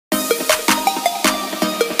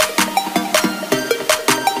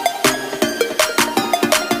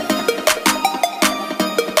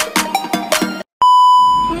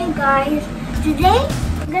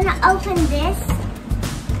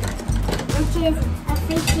is a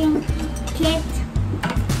fishing kit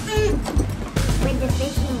with the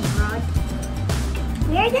fishing rod.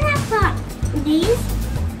 We're gonna put these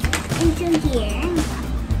into here,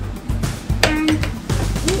 and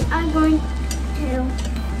we are going to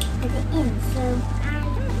put it in. So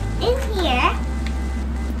in here,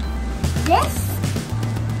 this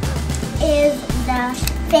is the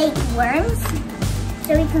fake worms. So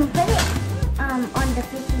we can put it on the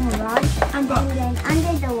fishing rod, and then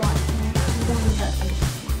under the water. And then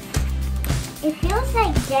it feels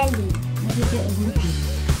like jelly.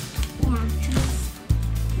 Yeah.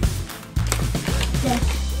 Yes.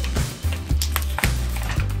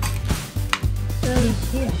 So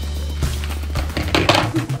it's here.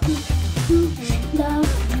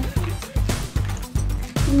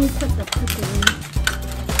 Let me put the cookie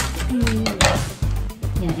in.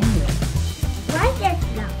 Yeah, anyway. Why is there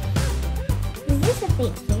flour? Is this a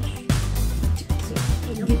fake fish?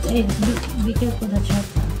 Be careful the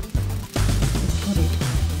chopper. Just put it.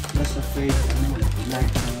 That's a fake,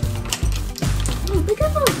 Be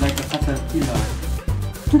careful. like a caterpillar.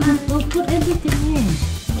 Don't put everything in.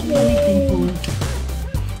 Everything full.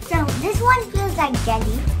 So this one feels like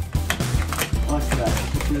jelly. What's that?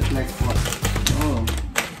 It looks like what? Oh,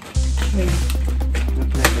 Wait.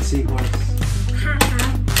 looks like a seahorse. Haha.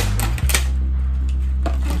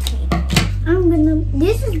 Okay.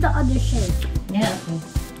 This is the other shape. Yeah, okay.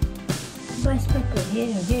 But sprinkle.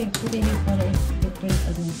 Here, put it here para i-print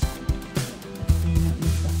again.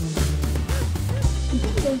 I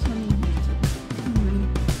think there's one in here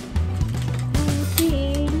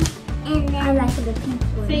too. And then I like the pink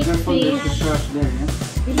one. Fake Careful, there's a fish. shark there,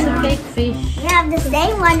 yeah? It's a fake fish. We have the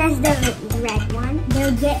same one as the red one.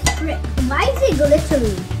 Why is it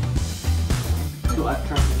glittery? To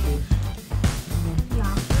attract the fish.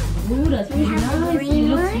 Yeah. Ooh, that's We really have the nice. green It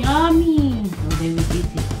looks one. yummy. So they will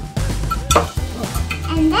eat it.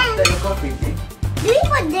 And then, Is that a coffee cake? do we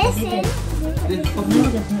put this in? This No, coffee?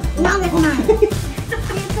 that's not. No, that's not. Do we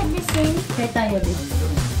put this in? Try tayo din.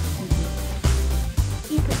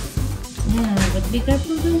 You put this in. Yeah, but be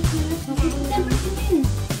careful dun. Put everything in.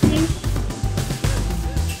 Fish.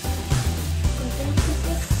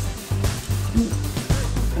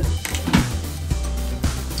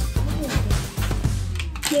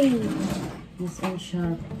 It's all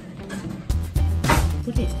sharp.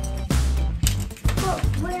 Put it. Well,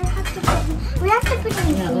 we have to put it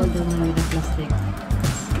in. Yeah, all the one with the plastic.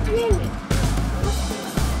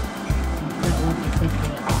 That one is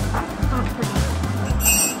separate.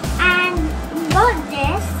 And we got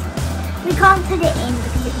this. We can't put it in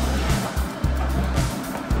because it's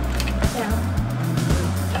so.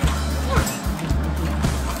 Yeah.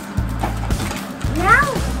 Now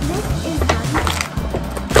this is done.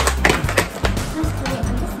 Let's put it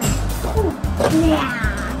on this side. Ooh, yeah.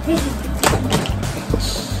 This is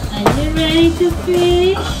Are you ready to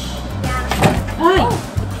fish? yeah. Ay!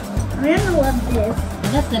 I'm gonna love this.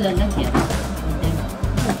 That's the lalagyan.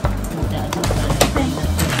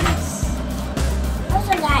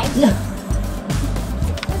 Also, guys. Yeah.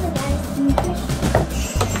 Also, guys. We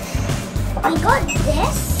got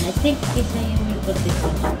this. I think Kisha, you will put this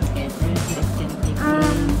one together so it can be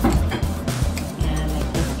yeah, like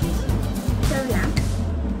this piece. So yeah.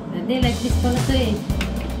 Hindi, like this pala to eh.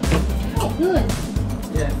 Good.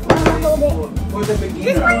 Yeah, Hold it. for the This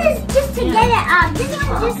beginner. one is just to get it up. This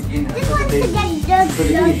one's to get the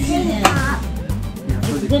thing Yeah, up.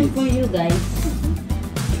 for It's the good kids. for you guys.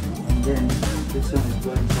 And then this one is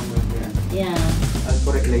going somewhere there. Yeah. I'll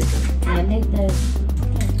put it later. Yeah, later.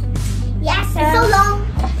 Yeah, so long.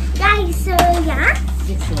 Guys, so yeah.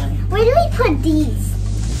 This one. Where do we put these?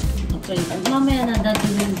 Okay. Mamaya na that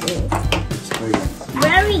will go. Sorry, guys.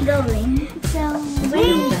 Where are we going? So, where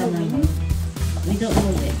are we going? We don't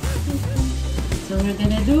know it. So we're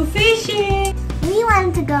gonna do fishing. We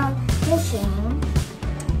want to go fishing.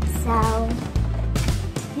 So,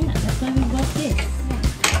 Yeah, that's why we bought this.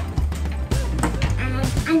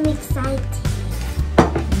 I'm excited.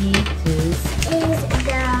 Me too. Is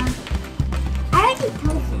the I already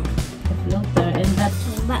told you. The floater and that.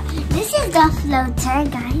 But this is the floater,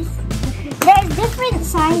 guys. There's different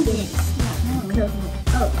sizes.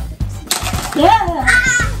 Oh. Yeah.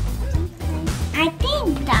 I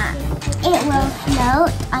think that it will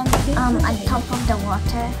float on top of the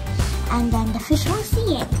water, and then the fish will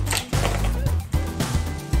see it.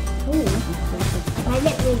 Ooh, my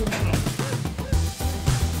lip really hurt.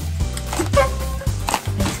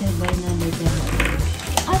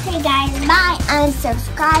 Okay, guys, bye and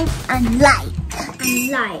subscribe and like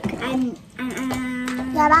and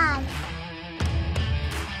yeah, bye.